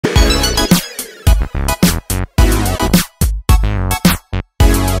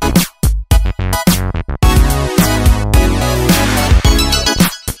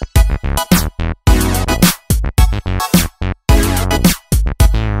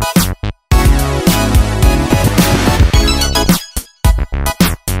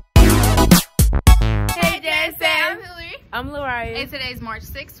March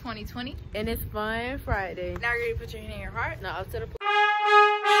 6, 2020. And it's Fun Friday. Now you're ready to put your hand in your heart. Now up to the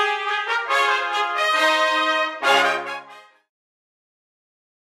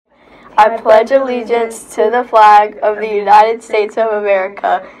I pledge allegiance to the flag of the United States of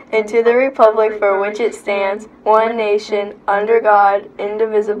America and to the republic for which it stands, one nation, under God,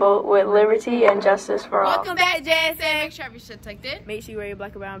 indivisible, with liberty and justice for all. Welcome back, JSATV. Make sure you have your shit tucked in. Make sure you wear your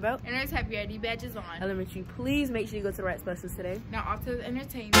black and brown belt. And always have your ID badges on. Elementary, please make sure you go to the right buses today. Now off to the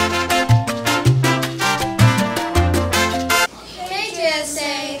entertainment. Hey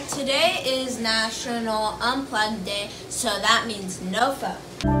JSA, today is National Unplugged Day, so that means no phone.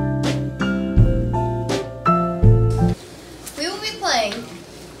 We will be playing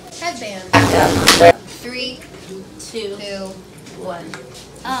Headband. 3, 2, 1.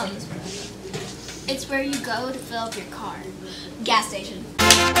 It's where you go to fill up your car. Gas station.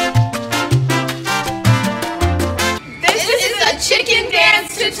 This is a chicken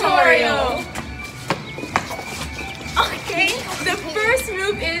dance tutorial. Okay, the first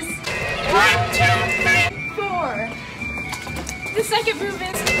move is 1, 2, 3, 4. The second move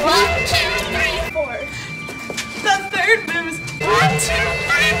is 1, 2, 3, 4. The third move is 1, 2,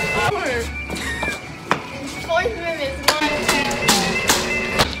 3, 4. Fourth move is 1,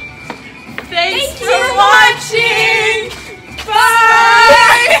 2. Thanks for watching.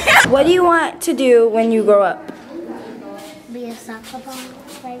 Bye. What do you want to do when you grow up? Be a soccer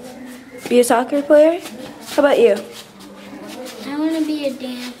player. Be a soccer player? How about you? I want to be a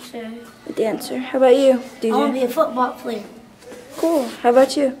dancer. A dancer. How about you, DJ? I want to be a football player. Cool. How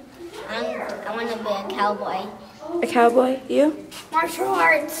about you? I want to be a cowboy. A cowboy? You? Martial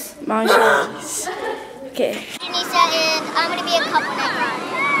arts. Martial arts. Okay. Denise, and I'm going to be a couple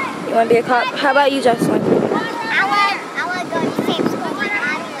night. You want to be a cop? How about you, Jocelyn? I want to go to the same school, but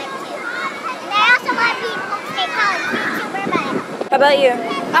I don't like to. And I also want to be a state college YouTuber, but How about you?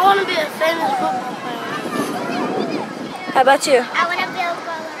 I want to be a famous football player. How about you? I want to be a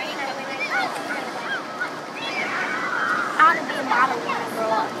ballerina. I want to be a model when I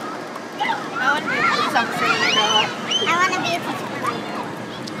grow up. I want to be a police officer when I grow up. I want to be a teacher.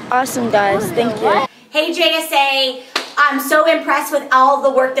 Awesome, guys. Thank you. Hey JSA, I'm so impressed with all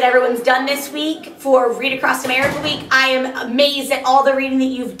the work that everyone's done this week for Read Across America Week. I am amazed at all the reading that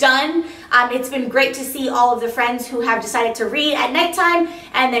you've done. It's been great to see all of the friends who have decided to read at nighttime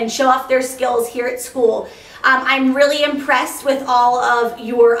and then show off their skills here at school. I'm really impressed with all of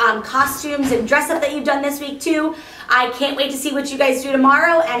your costumes and dress up that you've done this week too. I can't wait to see what you guys do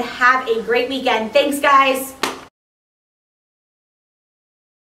tomorrow, and have a great weekend. Thanks, guys.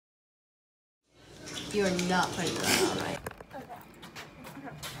 You're not putting that on, right?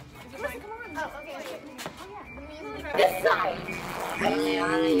 This side. Okay.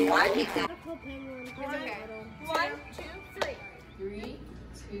 1, 2, 3. 3,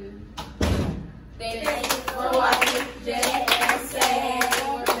 2. Thank you for watching JSA.